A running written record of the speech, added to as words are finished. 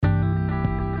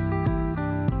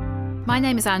My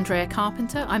name is Andrea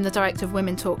Carpenter. I'm the Director of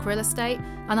Women Talk Real Estate,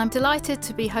 and I'm delighted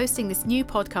to be hosting this new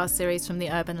podcast series from the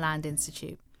Urban Land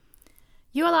Institute.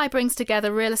 ULI brings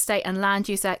together real estate and land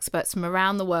use experts from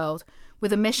around the world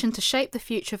with a mission to shape the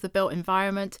future of the built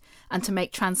environment and to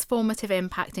make transformative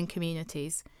impact in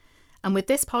communities. And with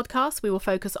this podcast, we will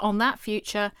focus on that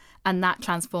future and that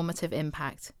transformative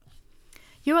impact.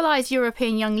 ULI's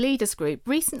European Young Leaders Group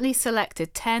recently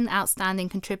selected 10 outstanding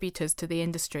contributors to the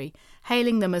industry,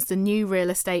 hailing them as the new real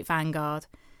estate vanguard.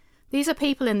 These are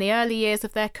people in the early years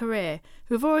of their career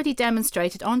who have already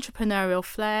demonstrated entrepreneurial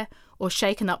flair or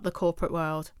shaken up the corporate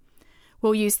world.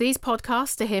 We'll use these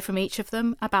podcasts to hear from each of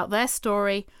them about their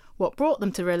story, what brought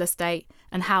them to real estate,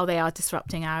 and how they are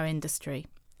disrupting our industry.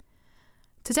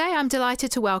 Today, I'm delighted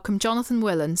to welcome Jonathan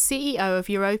Willan, CEO of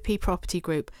Europe Property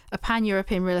Group, a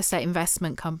pan-European real estate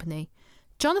investment company.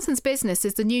 Jonathan's business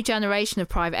is the new generation of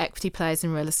private equity players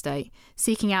in real estate,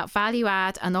 seeking out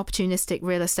value-add and opportunistic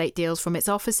real estate deals from its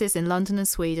offices in London and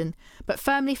Sweden, but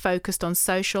firmly focused on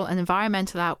social and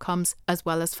environmental outcomes as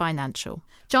well as financial.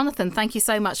 Jonathan, thank you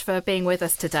so much for being with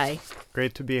us today.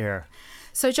 Great to be here.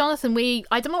 So, Jonathan,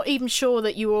 I'm not even sure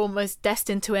that you were almost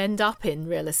destined to end up in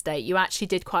real estate. You actually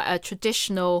did quite a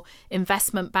traditional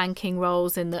investment banking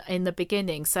roles in the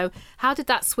beginning. So how did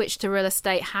that switch to real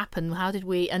estate happen?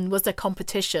 And was there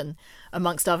competition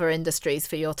amongst other industries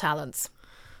for your talents?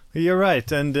 You're right.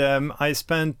 And I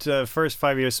spent first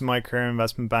 5 years of my career in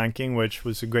investment banking, which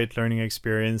was a great learning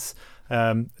experience.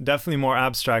 Definitely more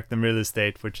abstract than real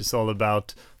estate, which is all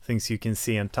about things you can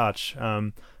see and touch.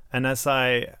 And as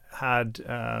I had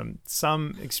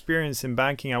some experience in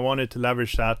banking, I wanted to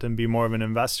leverage that and be more of an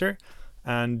investor.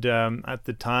 And at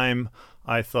the time,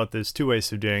 I thought there's two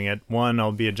ways of doing it. One,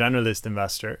 I'll be a generalist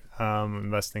investor,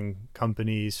 investing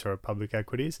companies or public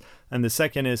equities. And the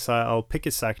second is I'll pick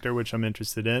a sector which I'm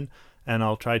interested in, and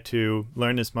I'll try to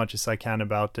learn as much as I can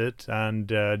about it and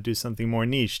do something more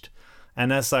niched.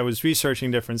 And as I was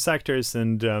researching different sectors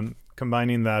and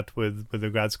combining that with the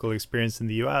grad school experience in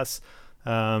the US,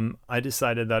 I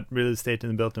decided that real estate in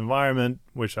the built environment,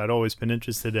 which I'd always been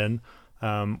interested in,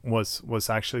 was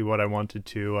actually what I wanted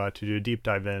to do a deep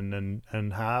dive in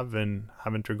and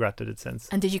haven't regretted it since.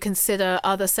 And did you consider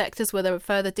other sectors? Were there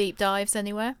further deep dives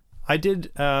anywhere? I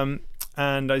did,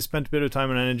 and I spent a bit of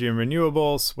time on energy and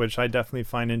renewables, which I definitely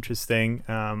find interesting.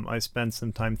 I spent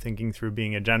some time thinking through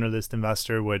being a generalist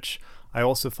investor, which I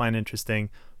also find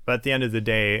interesting. But at the end of the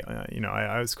day,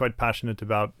 I was quite passionate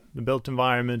about the built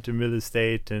environment and real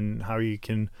estate and how you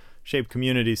can shape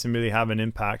communities and really have an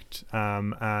impact,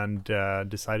 and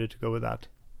decided to go with that.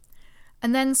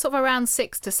 And then sort of around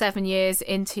 6 to 7 years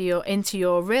into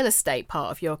your real estate part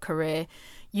of your career,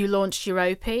 you launched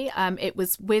Europe. It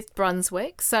was with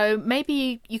Brunswick. So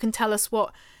maybe you can tell us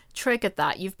what triggered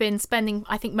that. You've been spending,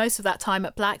 I think, most of that time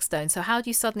at Blackstone. So how do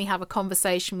you suddenly have a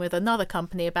conversation with another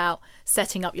company about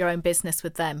setting up your own business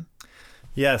with them?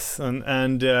 Yes,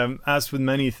 and as with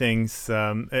many things,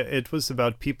 it was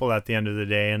about people at the end of the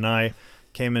day. And I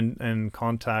came in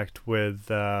contact with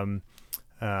one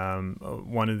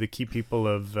of the key people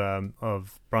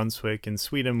of Brunswick in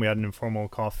Sweden. We had an informal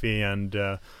coffee, and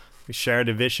we shared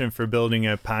a vision for building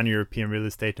a pan-European real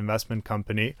estate investment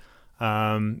company.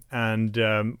 And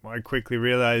I quickly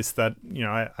realized that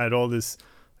I had all this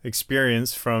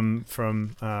experience from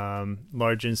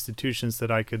large institutions that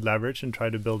I could leverage and try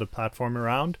to build a platform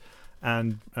around.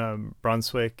 And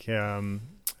Brunswick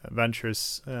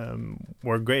Ventures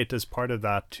were great as part of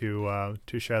that to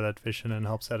share that vision and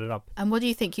help set it up. And what do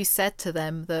you think you said to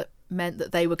them that meant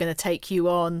that they were going to take you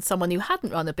on, someone who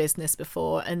hadn't run a business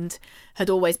before and had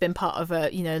always been part of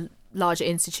larger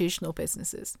institutional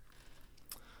businesses?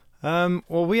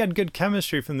 Well, we had good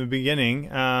chemistry from the beginning,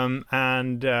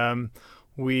 and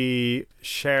we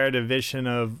shared a vision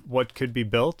of what could be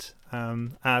built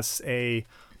as a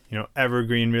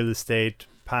evergreen real estate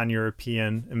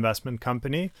pan-European investment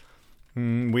company.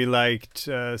 We liked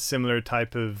similar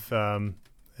type of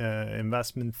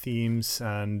investment themes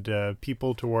and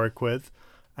people to work with,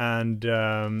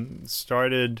 and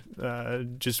started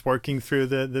just working through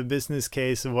the business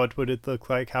case of what would it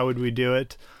look like, how would we do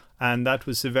it. And that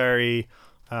was a very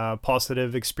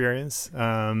positive experience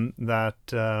that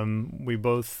we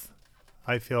both,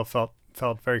 I feel,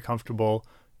 felt very comfortable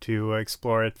to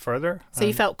explore it further. So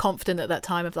you felt confident at that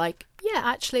time of like, yeah,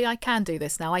 actually, I can do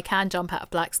this now. I can jump out of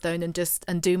Blackstone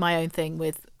and do my own thing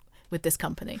with this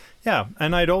company. Yeah,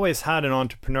 and I'd always had an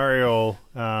entrepreneurial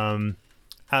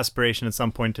aspiration at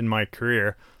some point in my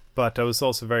career. But I was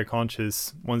also very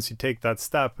conscious, once you take that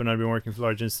step, and I've been working for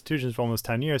large institutions for almost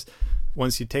 10 years,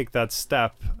 once you take that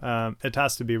step, it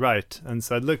has to be right. And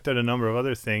so I looked at a number of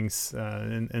other things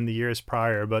in the years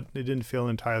prior, but it didn't feel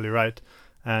entirely right.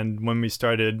 And when we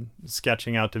started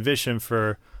sketching out the vision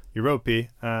for Europe,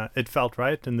 it felt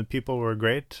right, and the people were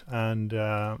great. And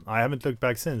I haven't looked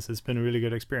back since. It's been a really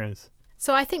good experience.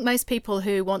 So I think most people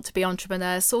who want to be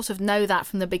entrepreneurs sort of know that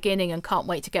from the beginning and can't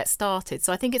wait to get started.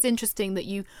 So I think it's interesting that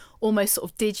you almost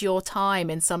sort of did your time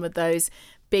in some of those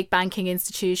big banking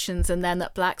institutions and then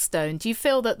at Blackstone. Do you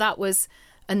feel that that was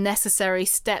a necessary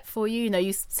step for you? You know,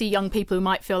 you see young people who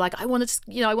might feel like, I want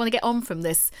to get on from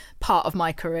this part of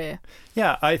my career.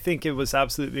 Yeah, I think it was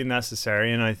absolutely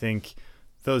necessary. And I think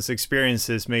those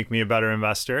experiences make me a better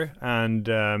investor and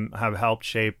have helped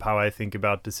shape how I think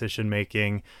about decision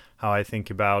making, how I think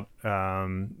about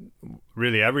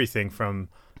really everything from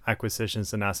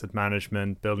acquisitions and asset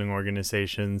management, building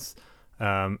organizations,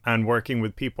 and working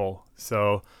with people.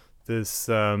 So this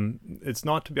it's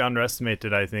not to be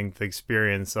underestimated, I think, the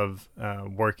experience of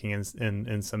working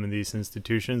in some of these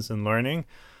institutions and learning.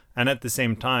 And at the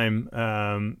same time,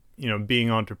 being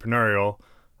entrepreneurial,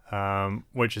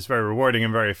 which is very rewarding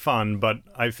and very fun. But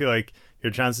I feel like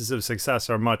your chances of success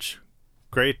are much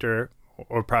greater,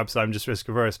 or perhaps I'm just risk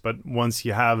averse, but once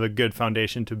you have a good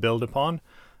foundation to build upon,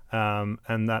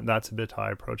 and that's a bit how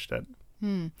I approached it.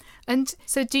 And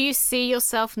so do you see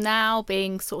yourself now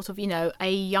being sort of,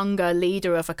 a younger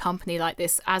leader of a company like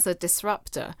this as a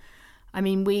disruptor? I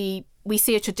mean, we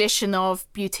see a tradition of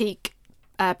boutique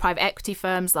private equity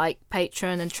firms like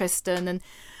Patron and Tristan, and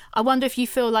I wonder if you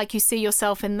feel like you see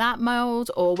yourself in that mold,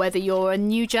 or whether you're a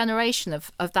new generation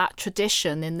of that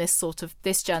tradition in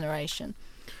this generation.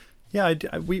 Yeah,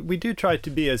 we do try to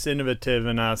be as innovative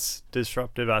and as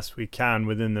disruptive as we can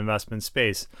within the investment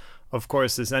space. Of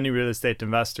course, as any real estate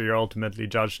investor, you're ultimately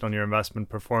judged on your investment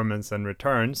performance and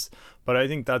returns. But I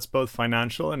think that's both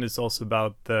financial, and it's also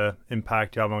about the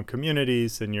impact you have on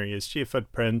communities and your ESG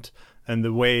footprint and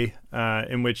the way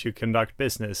in which you conduct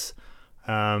business.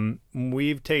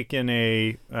 We've taken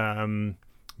a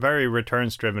very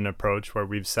returns-driven approach where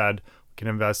we've said we can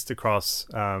invest across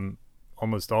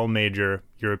almost all major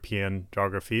European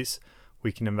geographies.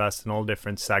 We can invest in all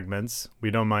different segments.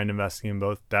 We don't mind investing in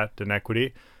both debt and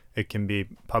equity. It can be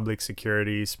public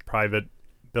securities, private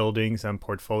buildings, and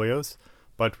portfolios.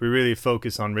 But we really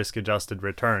focus on risk-adjusted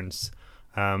returns.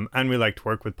 And we like to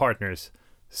work with partners.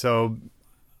 So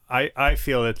I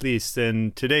feel, at least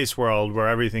in today's world where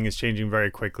everything is changing very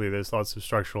quickly, there's lots of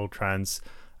structural trends,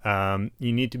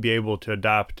 you need to be able to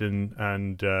adapt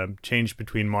and change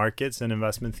between markets and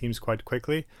investment themes quite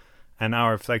quickly. And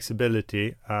our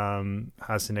flexibility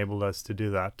has enabled us to do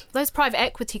that. Those private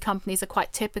equity companies are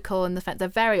quite typical in the fact they're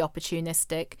very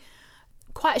opportunistic.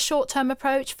 Quite a short-term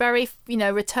approach, very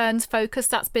returns focused.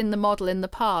 That's been the model in the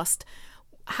past.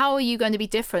 How are you going to be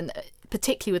different,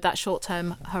 particularly with that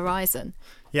short-term horizon?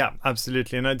 Yeah,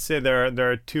 absolutely. And I'd say there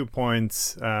are 2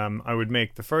 points I would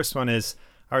make. The first one is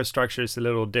our structure is a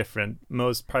little different.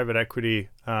 Most private equity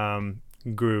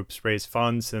groups raise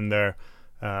funds, and they're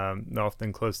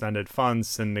often closed-ended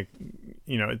funds, and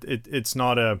it's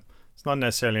not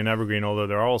necessarily an evergreen, although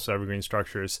there are also evergreen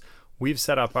structures. We've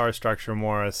set up our structure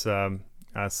more as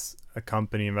a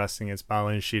company investing its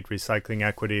balance sheet, recycling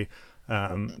equity,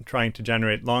 trying to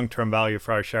generate long-term value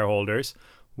for our shareholders,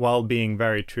 while being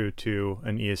very true to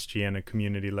an ESG and a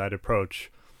community-led approach.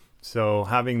 So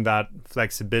having that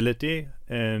flexibility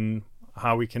in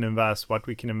how we can invest, what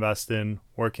we can invest in,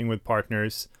 working with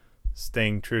partners,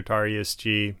 staying true to our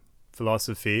ESG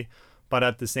philosophy, but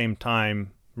at the same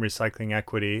time recycling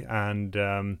equity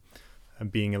and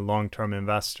being a long-term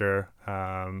investor,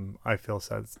 I feel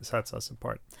sets us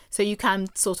apart. So you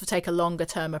can sort of take a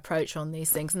longer-term approach on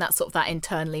these things, and that's sort of that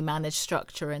internally managed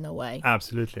structure in a way.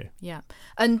 Absolutely. Yeah.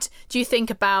 And do you think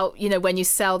about, when you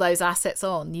sell those assets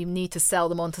on, you need to sell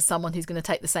them on to someone who's going to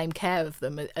take the same care of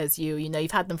them as you?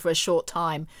 You've had them for a short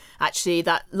time. Actually,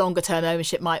 that longer-term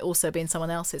ownership might also be in someone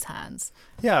else's hands.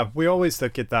 Yeah, we always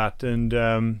look at that.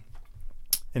 And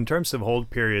in terms of hold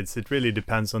periods, it really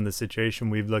depends on the situation.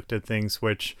 We've looked at things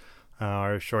which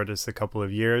are as short as a couple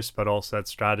of years, but also at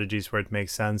strategies where it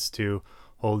makes sense to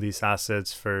hold these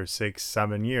assets for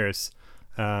 6-7 years.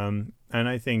 And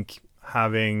I think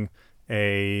having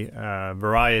a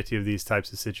variety of these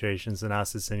types of situations and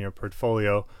assets in your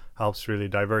portfolio helps really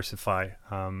diversify.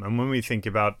 And when we think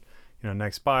about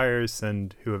next buyers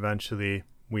and who eventually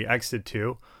we exit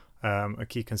to, a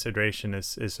key consideration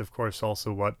is of course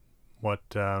also what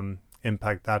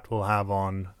impact that will have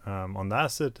on the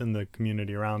asset and the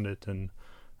community around it, and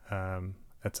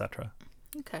etc.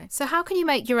 Okay, so how can you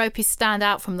make Europe stand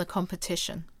out from the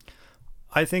competition?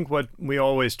 I think what we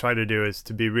always try to do is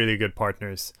to be really good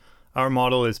partners. our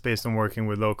model is based on working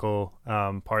with local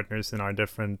partners in our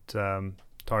different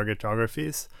target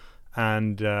geographies.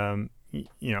 And,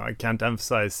 I can't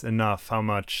emphasize enough how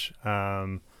much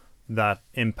that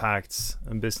impacts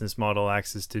a business model,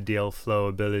 access to deal flow,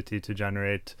 ability to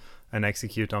generate and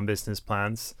execute on business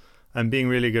plans. And being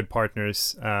really good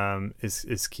partners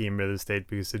is key in real estate,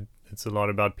 because it's a lot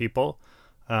about people.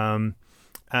 And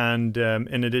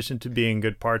in addition to being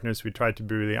good partners, we try to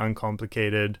be really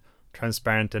uncomplicated,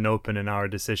 transparent, and open in our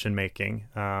decision making,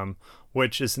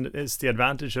 which is the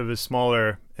advantage of a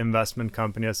smaller investment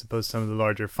company as opposed to some of the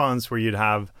larger funds, where you'd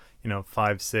have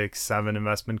 5, 6, 7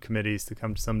 investment committees to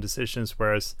come to some decisions,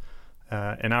 whereas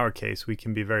in our case we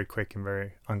can be very quick and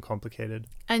very uncomplicated.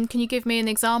 And can you give me an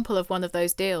example of one of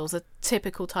those deals, a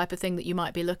typical type of thing that you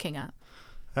might be looking at?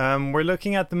 We're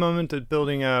looking at the moment at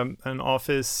building an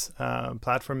office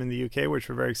platform in the UK, which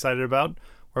we're very excited about,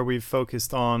 where we've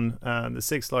focused on the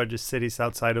 6 largest cities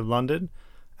outside of London.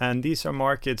 And these are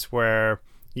markets where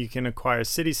you can acquire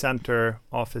city center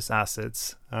office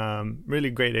assets, really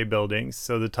grade A buildings,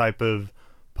 so the type of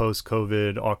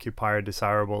post-COVID occupier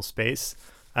desirable space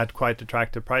at quite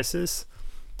attractive prices.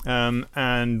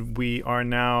 And we are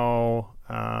now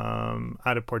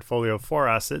at a portfolio of 4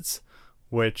 assets,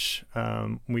 which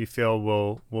we feel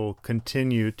will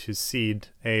continue to seed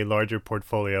a larger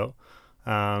portfolio.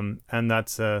 And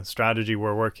that's a strategy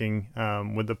we're working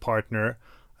with the partner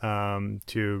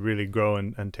to really grow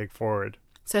and take forward.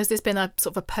 So has this been a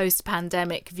sort of a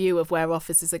post-pandemic view of where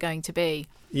offices are going to be?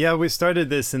 Yeah, we started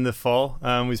this in the fall.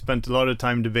 We spent a lot of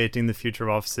time debating the future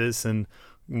of offices, and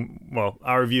well,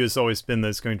 our view has always been that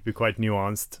it's going to be quite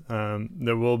nuanced.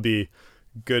 There will be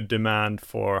good demand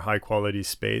for high quality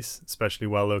space, especially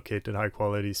well located high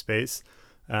quality space,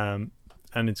 and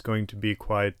it's going to be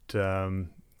quite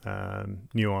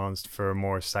nuanced for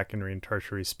more secondary and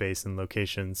tertiary space and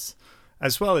locations,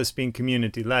 as well as being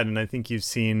community led. And I think you've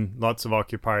seen lots of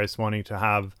occupiers wanting to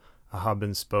have a hub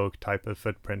and spoke type of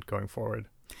footprint going forward.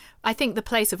 I think the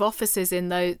place of offices in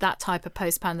that type of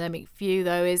post-pandemic view,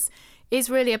 though, is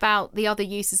really about the other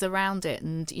uses around it,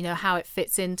 and how it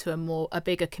fits into a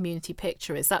bigger community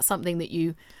picture. Is that something that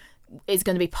is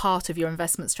going to be part of your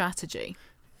investment strategy?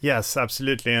 Yes,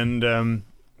 absolutely. And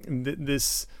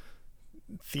this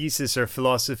thesis or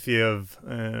philosophy of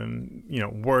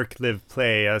work, live,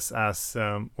 play, as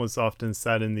was often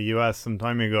said in the US some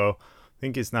time ago, I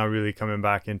think is now really coming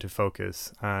back into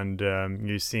focus. And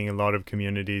you're seeing a lot of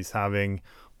communities having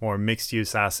more mixed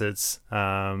use assets,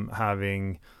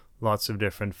 having lots of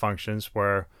different functions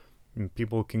where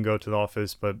people can go to the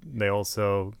office, but they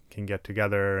also can get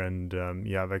together, and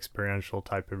you have experiential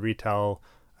type of retail.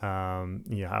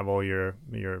 You have all your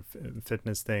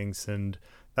fitness things, and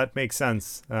that makes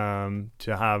sense to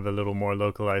have a little more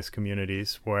localized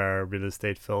communities where real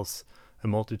estate fills a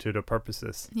multitude of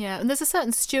purposes. Yeah, and there's a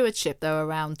certain stewardship, though,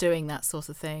 around doing that sort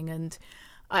of thing. And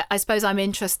I suppose I'm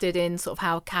interested in sort of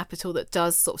how capital that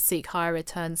does sort of seek higher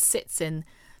returns sits in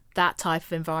that type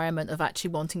of environment of actually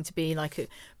wanting to be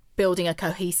building a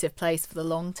cohesive place for the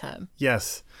long term.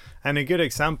 Yes. And a good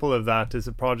example of that is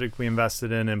a project we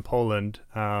invested in Poland.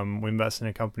 We invested in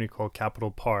a company called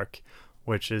Capital Park,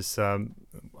 which is,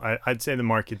 I'd say, the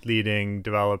market leading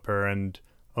developer and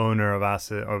owner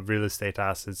of real estate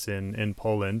assets in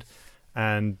Poland.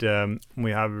 And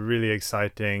we have a really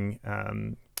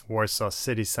exciting Warsaw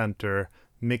city center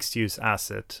mixed use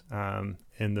asset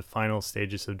in the final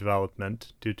stages of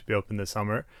development, due to be open this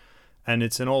summer. And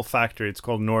it's an old factory. It's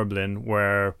called Norblin,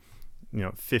 where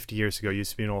 50 years ago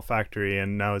used to be an old factory,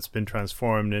 and now it's been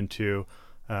transformed into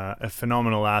a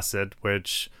phenomenal asset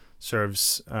which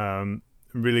serves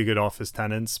really good office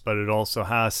tenants, but it also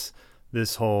has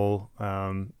this whole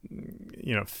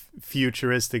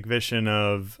futuristic vision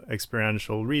of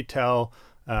experiential retail,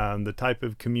 the type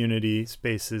of community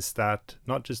spaces that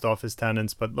not just office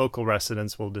tenants but local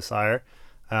residents will desire,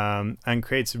 and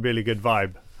creates a really good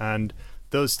vibe. And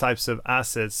those types of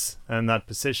assets and that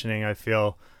positioning, I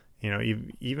feel,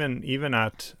 even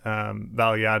at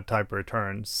value add type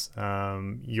returns,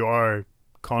 you are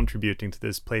contributing to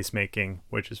this placemaking,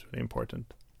 which is really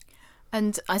important.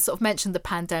 And I sort of mentioned the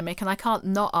pandemic, and I can't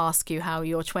not ask you how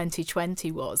your 2020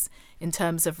 was in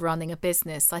terms of running a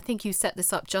business. I think you set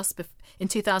this up just in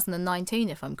 2019,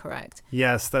 if I'm correct.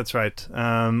 Yes, that's right.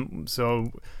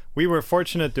 So we were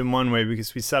fortunate in one way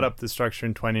because we set up the structure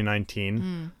in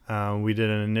 2019. We did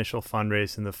an initial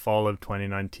fundraise in the fall of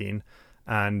 2019,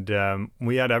 and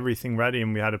we had everything ready,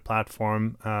 and we had a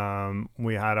platform.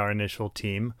 We had our initial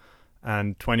team.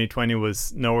 And 2020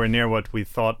 was nowhere near what we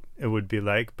thought it would be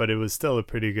like, but it was still a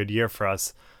pretty good year for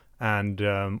us.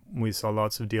 and we saw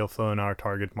lots of deal flow in our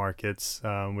target markets.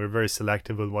 We're very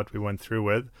selective with what we went through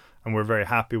with, and we're very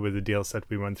happy with the deals that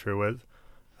we went through with.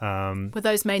 Were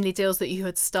those mainly deals that you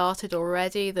had started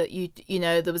already, that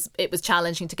it was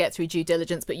challenging to get through due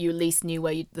diligence, but you at least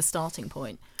knew the starting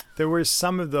point? There were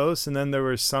some of those, and then there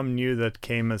were some new that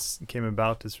came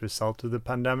about as a result of the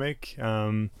pandemic.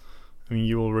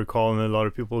 You will recall, and a lot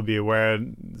of people will be aware,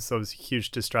 there was huge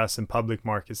distress in public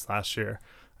markets last year,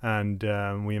 and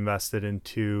we invested in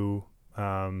 2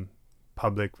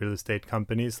 public real estate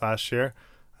companies last year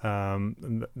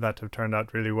that have turned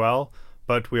out really well.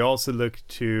 But we also look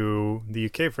to the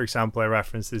UK, for example. I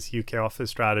referenced this UK office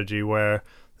strategy where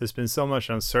there's been so much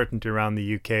uncertainty around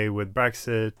the UK with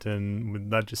Brexit and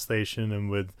with legislation and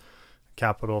with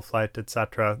capital flight,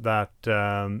 etc., that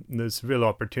there's real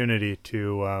opportunity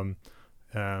to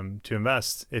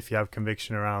invest if you have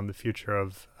conviction around the future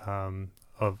of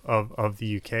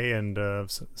the UK and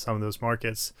some of those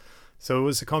markets. So it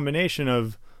was a combination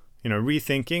of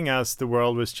rethinking as the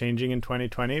world was changing in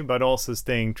 2020, but also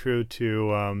staying true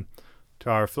to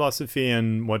our philosophy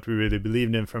and what we really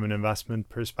believed in from an investment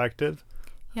perspective.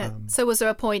 Yeah. So was there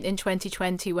a point in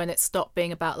 2020 when it stopped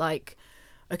being about like,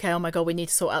 okay, oh my God, we need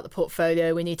to sort out the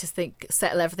portfolio, we need to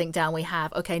settle everything down we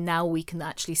have. Okay, now we can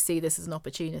actually see this as an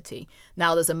opportunity.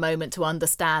 Now there's a moment to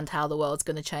understand how the world's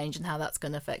going to change and how that's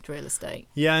going to affect real estate.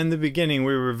 Yeah, in the beginning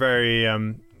we were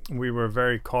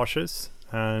very cautious,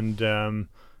 and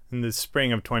in the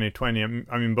spring of 2020,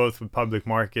 both with public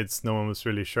markets, no one was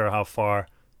really sure how far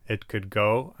it could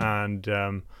go. And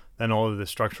then all of the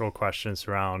structural questions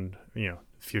around, the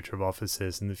future of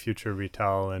offices and the future of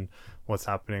retail and what's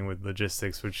happening with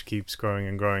logistics, which keeps growing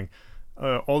and growing.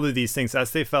 All of these things,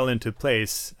 as they fell into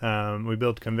place, we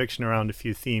built conviction around a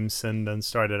few themes and then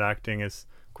started acting as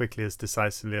quickly, as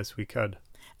decisively as we could.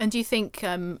 And do you think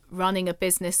running a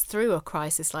business through a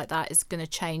crisis like that is going to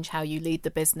change how you lead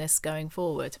the business going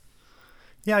forward?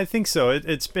 Yeah, I think so.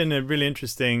 It's been a really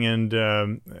interesting and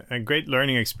a great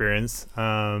learning experience.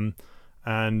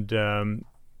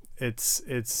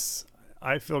 It's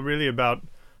I feel really about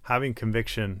having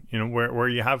conviction. Where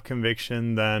you have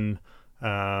conviction, then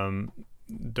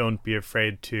don't be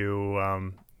afraid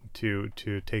to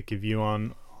take a view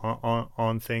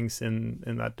on things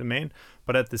in that domain,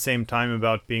 but at the same time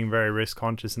about being very risk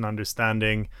conscious and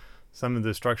understanding some of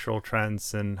the structural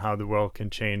trends and how the world can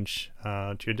change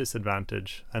to your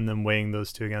disadvantage, and then weighing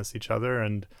those two against each other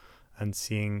and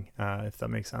seeing if that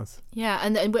makes sense. Yeah,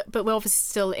 but we're obviously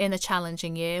still in a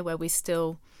challenging year where we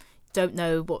still don't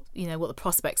know what the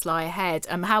prospects lie ahead.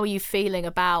 How are you feeling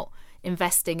about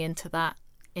investing into that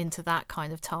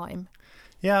kind of time?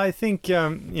 Yeah, I think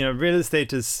real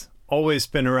estate has always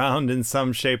been around in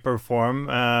some shape or form,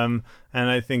 and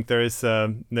I think there is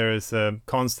a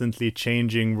constantly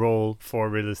changing role for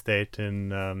real estate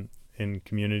in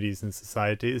communities and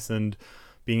societies, and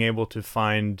being able to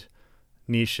find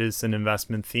niches and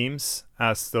investment themes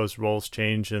as those roles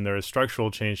change and there is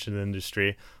structural change in the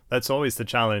industry. That's always the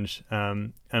challenge,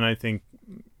 and I think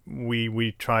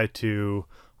we try to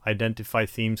identify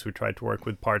themes. We try to work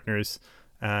with partners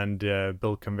and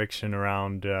build conviction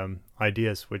around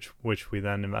ideas which we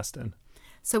then invest in.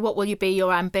 So what will be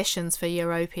your ambitions for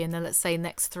Europia in the, let's say,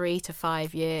 next 3 to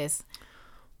 5 years?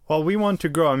 Well, we want to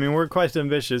grow. We're quite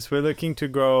ambitious. We're looking to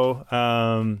grow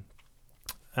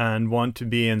and want to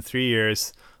be in 3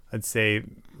 years, I'd say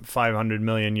 500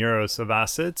 million euros of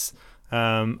assets.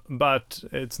 But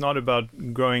it's not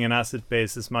about growing an asset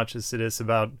base as much as it is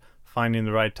about finding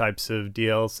the right types of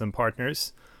deals and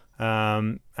partners.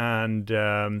 I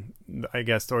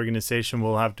guess the organization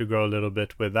will have to grow a little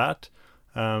bit with that.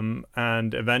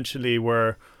 And eventually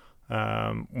we're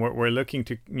looking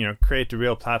to create a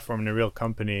real platform and a real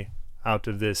company out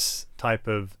of this type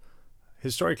of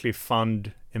historically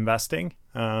fund investing.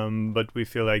 But we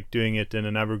feel like doing it in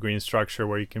an evergreen structure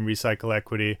where you can recycle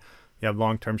equity, you have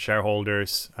long-term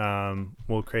shareholders,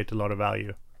 will create a lot of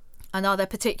value. And are there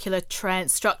particular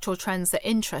structural trends that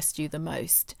interest you the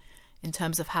most in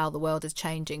terms of how the world is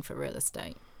changing for real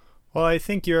estate? Well, I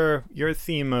think your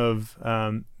theme of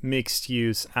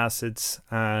mixed-use assets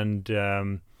and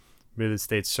real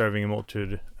estate serving a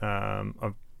multitude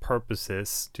of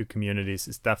purposes to communities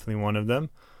is definitely one of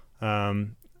them.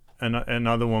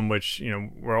 Another one which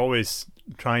we're always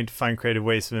trying to find creative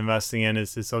ways of investing in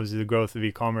is obviously the growth of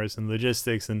e-commerce and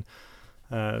logistics and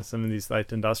some of these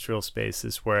light industrial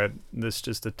spaces where there's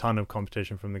just a ton of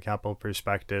competition from the capital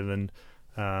perspective, and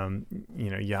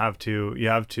you have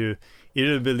to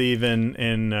either believe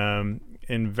in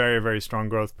very, very strong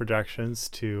growth projections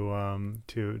to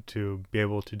be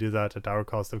able to do that at our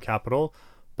cost of capital,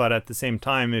 But at the same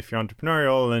time, if you're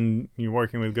entrepreneurial and you're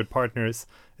working with good partners,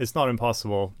 it's not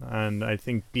impossible. And I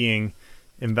think being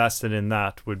invested in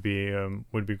that would be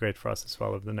great for us as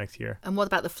well over the next year. And what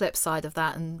about the flip side of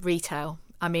that and retail?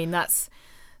 I mean, that's,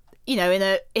 you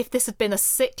know, if this had been a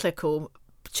cyclical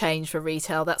change for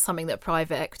retail, that's something that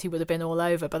private equity would have been all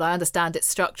over. But I understand it's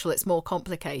structural, it's more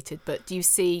complicated. But do you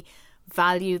see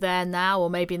value there now, or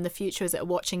maybe in the future? Is it a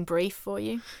watching brief for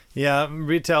you? Yeah,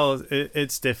 retail,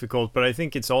 it's difficult, but I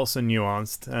think it's also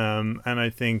nuanced. And I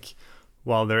think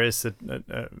while there is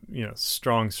a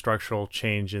strong structural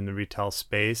change in the retail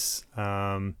space,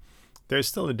 there's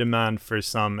still a demand for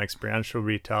some experiential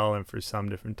retail and for some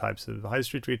different types of high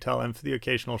street retail and for the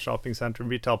occasional shopping center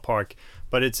retail park.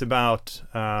 But it's about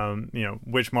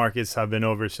which markets have been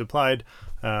oversupplied,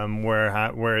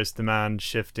 where is demand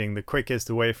shifting the quickest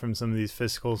away from some of these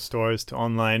physical stores to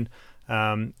online,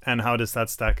 and how does that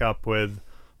stack up with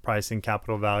pricing,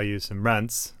 capital values, and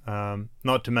rents.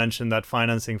 Not to mention that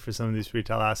financing for some of these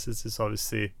retail assets is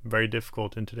obviously very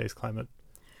difficult in today's climate.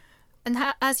 And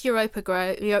as Europy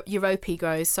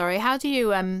grows, how do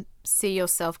you see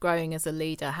yourself growing as a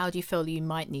leader? How do you feel you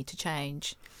might need to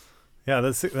change? Yeah,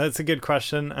 that's a good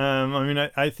question.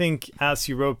 I think as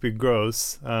Europy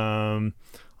grows, I'm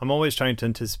always trying to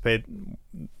anticipate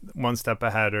one step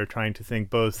ahead, or trying to think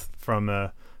both from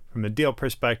a deal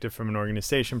perspective, from an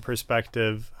organization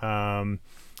perspective, and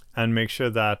make sure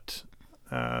that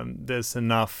there's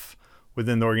enough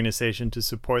within the organization to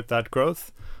support that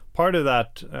growth. Part of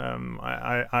that,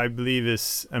 I believe,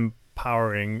 is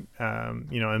empowering,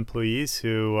 employees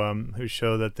who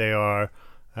show that they are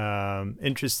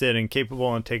interested and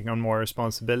capable and taking on more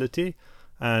responsibility,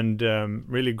 and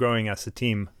really growing as a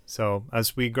team. So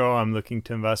as we grow, I'm looking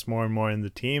to invest more and more in the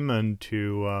team, and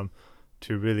to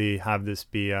really have this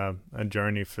be a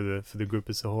journey for the group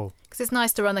as a whole. Because it's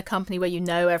nice to run a company where you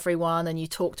know everyone and you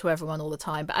talk to everyone all the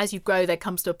time. But as you grow, there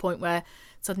comes to a point where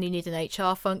suddenly you need an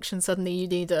HR function, suddenly you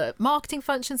need a marketing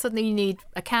function, suddenly you need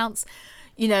accounts.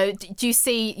 You know, do you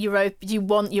see Europy? Do you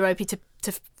want Europy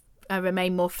to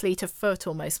remain more fleet of foot,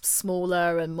 almost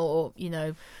smaller and more,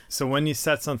 So when you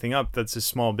set something up that's a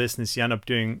small business, you end up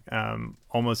doing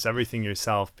almost everything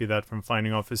yourself, be that from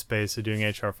finding office space to doing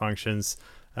HR functions,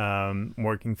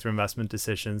 working through investment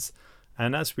decisions.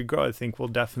 And as we grow, I think we'll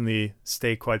definitely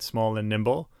stay quite small and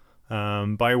nimble.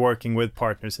 By working with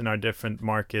partners in our different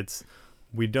markets,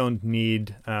 we don't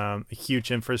need a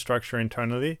huge infrastructure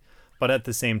internally, but at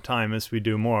the same time, as we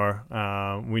do more,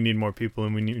 we need more people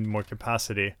and we need more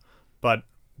capacity. But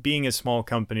being a small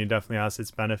company definitely has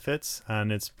its benefits,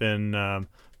 and it's been a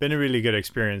really good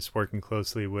experience working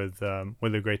closely with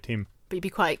a great team. But you'd be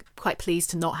quite pleased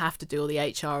to not have to do all the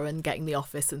HR and getting the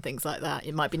office and things like that.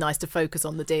 It might be nice to focus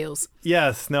on the deals.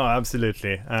 Yes, no,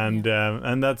 absolutely. And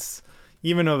and that's,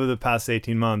 even over the past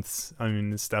 18 months, I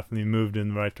mean, it's definitely moved in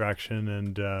the right direction.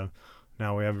 And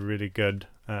now we have a really good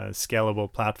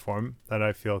scalable platform that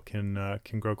I feel can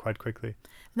grow quite quickly.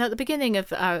 Now, at the beginning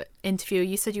of our interview,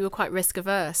 you said you were quite risk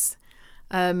averse.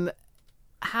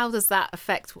 How does that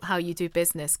affect how you do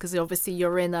business? Because obviously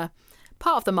you're in a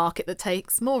part of the market that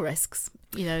takes more risks,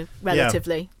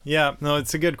 relatively. Yeah, no,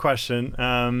 it's a good question.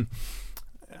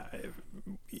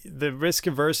 The risk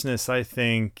averseness, I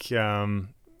think,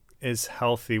 is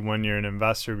healthy when you're an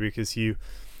investor, because you,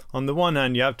 on the one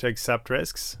hand, you have to accept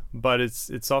risks, but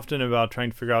it's often about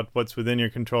trying to figure out what's within your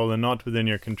control and not within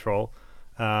your control,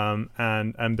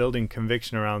 and building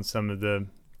conviction around some of the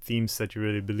themes that you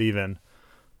really believe in.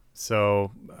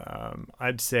 So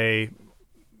I'd say,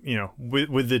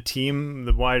 with the team,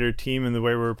 the wider team, and the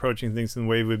way we're approaching things and the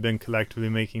way we've been collectively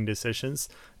making decisions,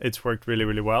 it's worked really,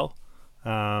 really well.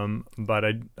 But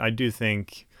I do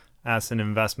think, as an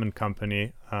investment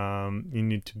company, you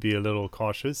need to be a little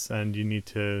cautious, and you need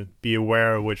to be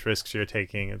aware of which risks you're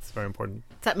taking. It's very important.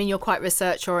 Does that mean you're quite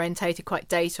research orientated, quite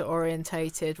data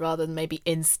orientated, rather than maybe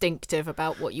instinctive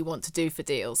about what you want to do for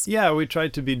deals? Yeah, we try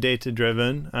to be data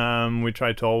driven. We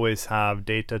try to always have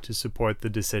data to support the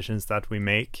decisions that we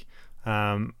make.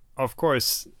 Of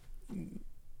course,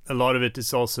 a lot of it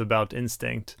is also about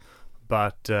instinct.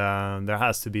 But there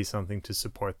has to be something to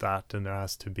support that, and there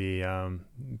has to be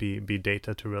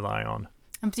data to rely on.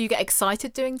 And do you get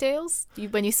excited doing deals?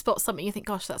 When you spot something, you think,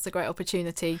 "Gosh, that's a great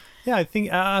opportunity." Yeah, I think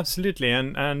absolutely,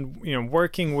 and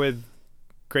working with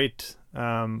great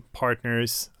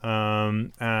partners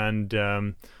and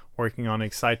working on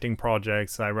exciting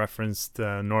projects. I referenced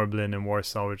Norblin in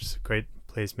Warsaw, which is a great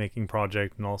placemaking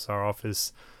project, and also our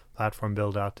office platform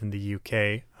build out in the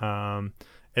UK.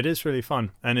 It is really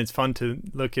fun, and it's fun to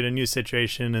look at a new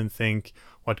situation and think,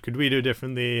 what could we do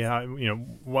differently?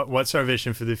 What's our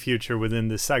vision for the future within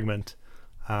this segment?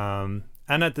 And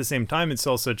And at the same time, it's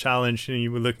also a challenge.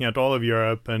 You were looking at all of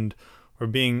Europe and we're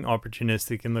being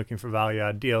opportunistic and looking for value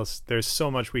add deals. There's so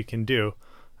much we can do.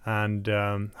 And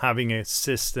having a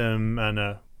system and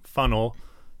a funnel,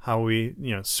 how we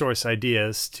source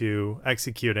ideas to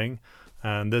executing.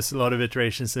 And there's a lot of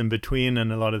iterations in between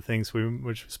and a lot of things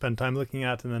which we spend time looking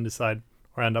at and then decide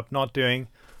or end up not doing.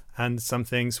 And some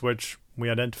things which we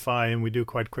identify and we do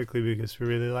quite quickly because we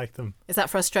really like them. Is that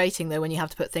frustrating, though, when you have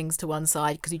to put things to one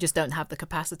side because you just don't have the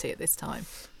capacity at this time?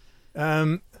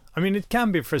 I mean, it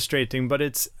can be frustrating, but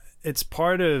it's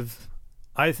part of,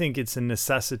 I think it's a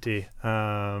necessity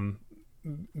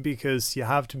because you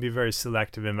have to be very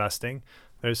selective investing.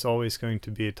 There's always going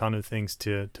to be a ton of things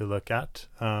to look at.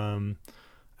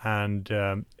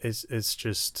 It's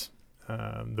just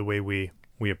the way we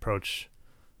approach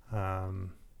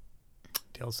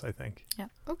deals, I think. Yeah.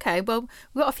 Okay. Well,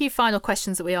 we've got a few final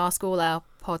questions that we ask all our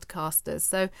podcasters.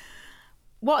 So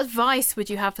what advice would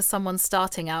you have for someone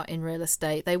starting out in real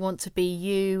estate? They want to be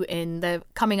you they're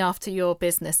coming after your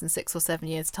business in 6 or 7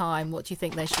 years' time. What do you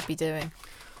think they should be doing?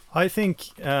 I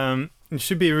think you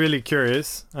should be really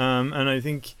curious. And I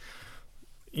think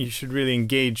you should really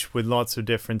engage with lots of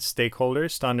different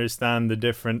stakeholders to understand the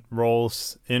different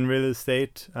roles in real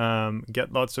estate,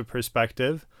 get lots of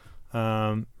perspective,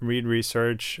 read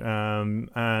research,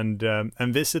 and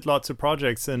visit lots of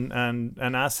projects and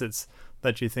assets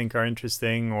that you think are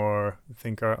interesting or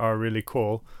think are really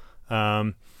cool.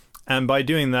 And by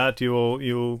doing that,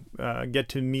 you'll get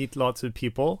to meet lots of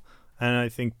people. And I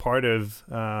think part of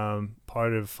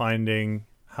finding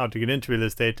how to get into real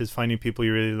estate is finding people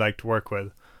you really like to work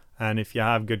with. And if you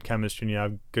have good chemistry and you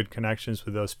have good connections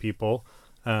with those people,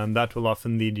 that will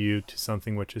often lead you to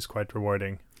something which is quite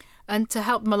rewarding. And to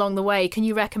help them along the way, can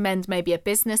you recommend maybe a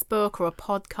business book or a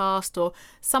podcast or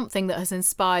something that has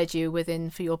inspired you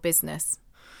for your business?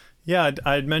 Yeah,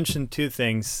 I'd mentioned two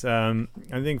things. I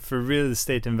think for real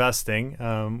estate investing,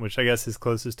 which I guess is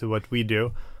closest to what we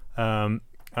do,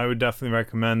 I would definitely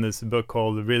recommend this book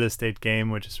called The Real Estate Game,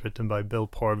 which is written by Bill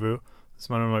Porvu. It's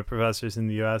one of my professors in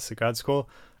the US at grad school.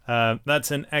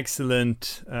 That's an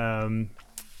excellent,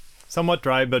 somewhat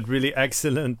dry, but really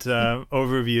excellent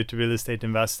overview to real estate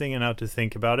investing and how to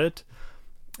think about it.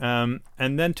 And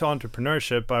then to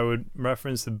entrepreneurship, I would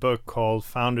reference a book called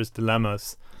Founders'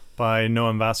 Dilemmas by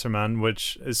Noam Wasserman,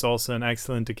 which is also an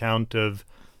excellent account of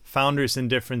founders in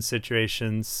different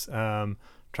situations,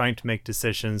 trying to make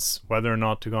decisions whether or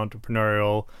not to go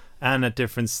entrepreneurial, and at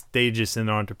different stages in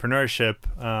entrepreneurship,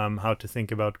 how to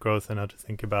think about growth and how to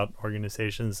think about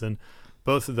organizations. And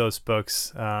both of those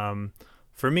books,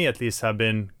 for me at least, have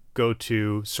been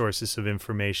go-to sources of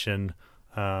information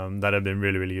that have been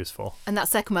really, really useful. And that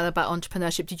second one about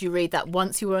entrepreneurship, did you read that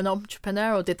once you were an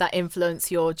entrepreneur, or did that influence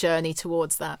your journey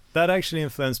towards that? That actually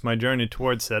influenced my journey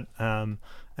towards it. And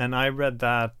I read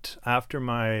that after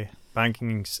my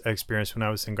banking experience when I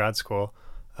was in grad school.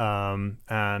 Obviously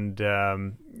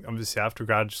after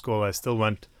grad school, I still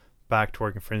went back to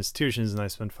working for institutions and I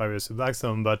spent 5 years with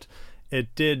Blackstone, but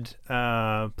it did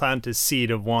plant a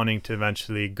seed of wanting to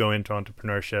eventually go into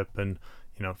entrepreneurship and,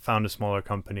 found a smaller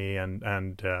company and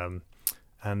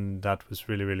that was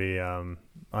really, really,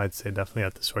 I'd say definitely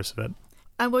at the source of it.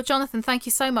 Well, Jonathan, thank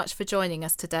you so much for joining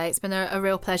us today. It's been a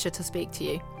real pleasure to speak to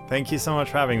you. Thank you so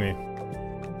much for having me.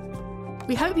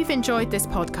 We hope you've enjoyed this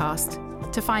podcast.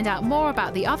 To find out more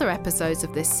about the other episodes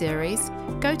of this series,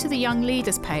 go to the Young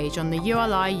Leaders page on the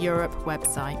ULI Europe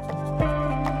website.